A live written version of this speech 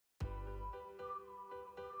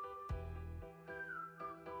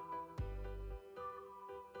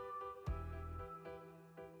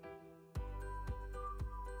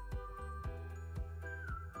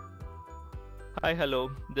Hi, hello,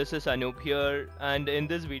 this is Anup here, and in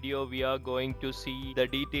this video we are going to see the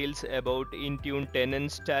details about Intune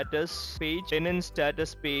Tenant Status page. Tenant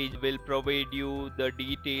Status page will provide you the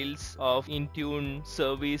details of Intune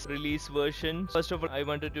service release version. First of all, I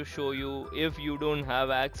wanted to show you if you don't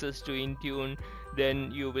have access to Intune,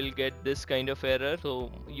 then you will get this kind of error.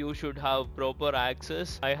 So you should have proper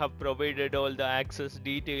access. I have provided all the access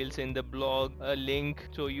details in the blog link,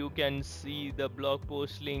 so you can see the blog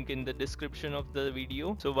post link in the description of the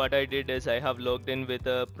video. So what I did is I have logged in with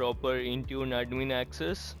a proper Intune admin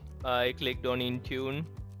access. I clicked on Intune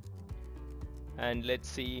and let's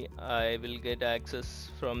see I will get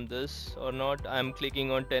access from this or not. I'm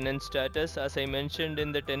clicking on tenant status. As I mentioned,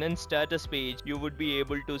 in the tenant status page you would be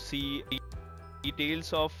able to see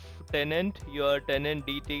details of tenant, your tenant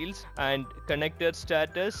details and connector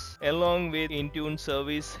status, along with Intune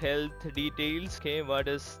service health details. Okay, what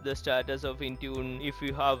is the status of Intune? If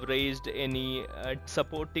you have raised any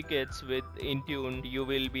support tickets with Intune, you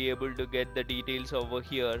will be able to get the details over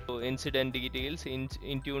here. So incident details,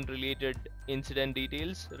 Intune related incident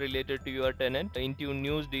details related to your tenant. Intune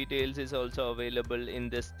news details is also available in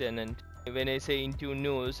this tenant. When I say Intune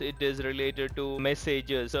news, it is related to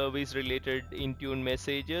messages, service related Intune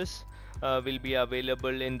messages will be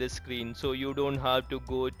available in the screen. So you don't have to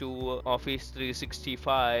go to Office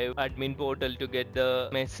 365 admin portal to get the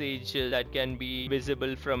message that can be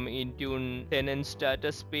visible from Intune tenant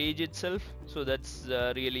status page itself. So that's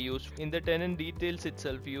really useful. In the tenant details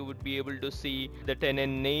itself, you would be able to see the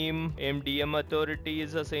tenant name, MDM authority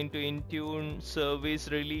is assigned to Intune,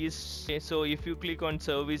 service release. Okay, so if you click on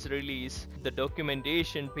service release, the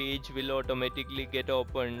documentation page will automatically get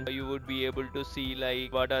opened. You would be able to see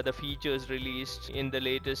like what are the features released in the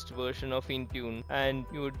latest version of Intune, and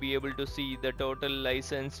you would be able to see the total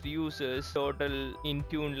licensed users, total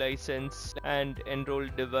Intune license and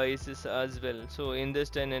enrolled devices as well. So in this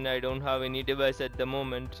tenant I don't have any device at the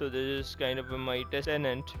moment, so this is kind of my test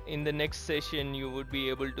tenant. In the next session you would be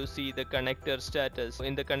able to see the connector status.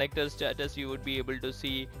 In the connector status you would be able to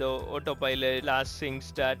see the autopilot last sync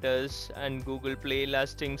status and Google Play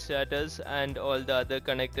last sync status and all the other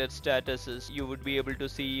connector statuses. You would be able to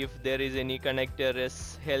see if there is any connector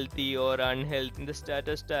is healthy or unhealthy. In the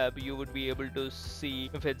status tab you would be able to see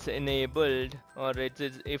if it's enabled or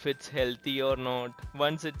if it's healthy or not.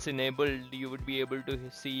 Once it's enabled, you would be able to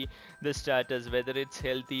see the status whether it's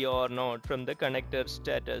healthy or not from the connector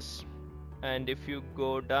status. And if you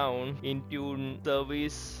go down into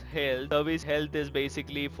service health is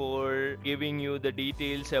basically for giving you the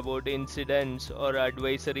details about incidents or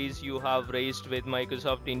advisories you have raised with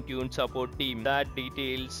Microsoft Intune support team. That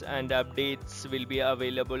details and updates will be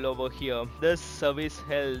available over here. This service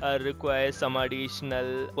health requires some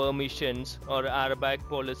additional permissions or RBAC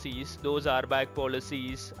policies. Those RBAC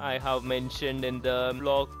policies I have mentioned in the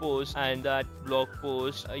blog post, and that blog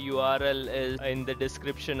post URL is in the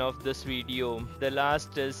description of this video. The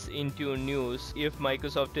last is Intune news. If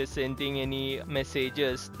Microsoft is sending any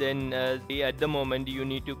messages, then at the moment you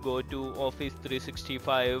need to go to Office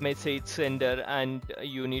 365 message sender and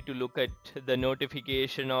you need to look at the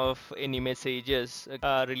notification of any messages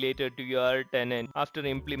related to your tenant. After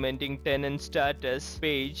implementing tenant status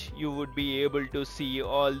page, you would be able to see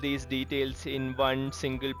all these details in one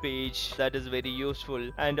single page. That is very useful.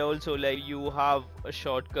 And also like you have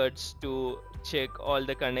shortcuts to check all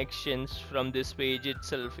the connections from this page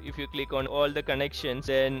itself. If you click on all the connections,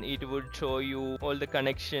 then it would show you all the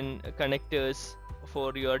connectors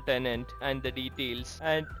for your tenant and the details.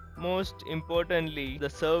 And most importantly, the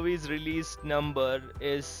service release number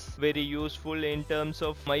is very useful in terms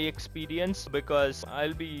of my experience, because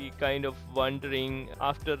I'll be kind of wondering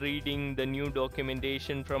after reading the new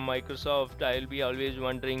documentation from Microsoft, I'll be always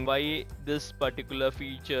wondering why this particular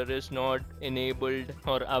feature is not enabled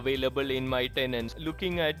or available in my tenants.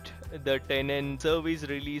 Looking at the tenant service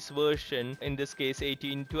release version, in this case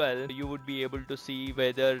 18.12, you would be able to see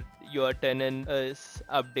whether your tenant is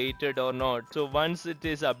updated or not. So once it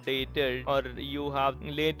is updated or you have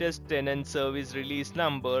latest tenant service release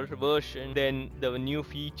number version, then the new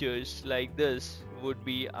features like this would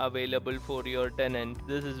be available for your tenant.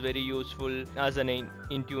 This is very useful as an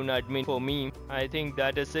Intune admin for me. I think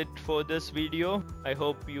that is it for this video. I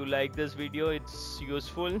hope you like this video. It's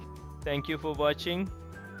useful. Thank you for watching.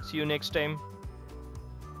 See you next time.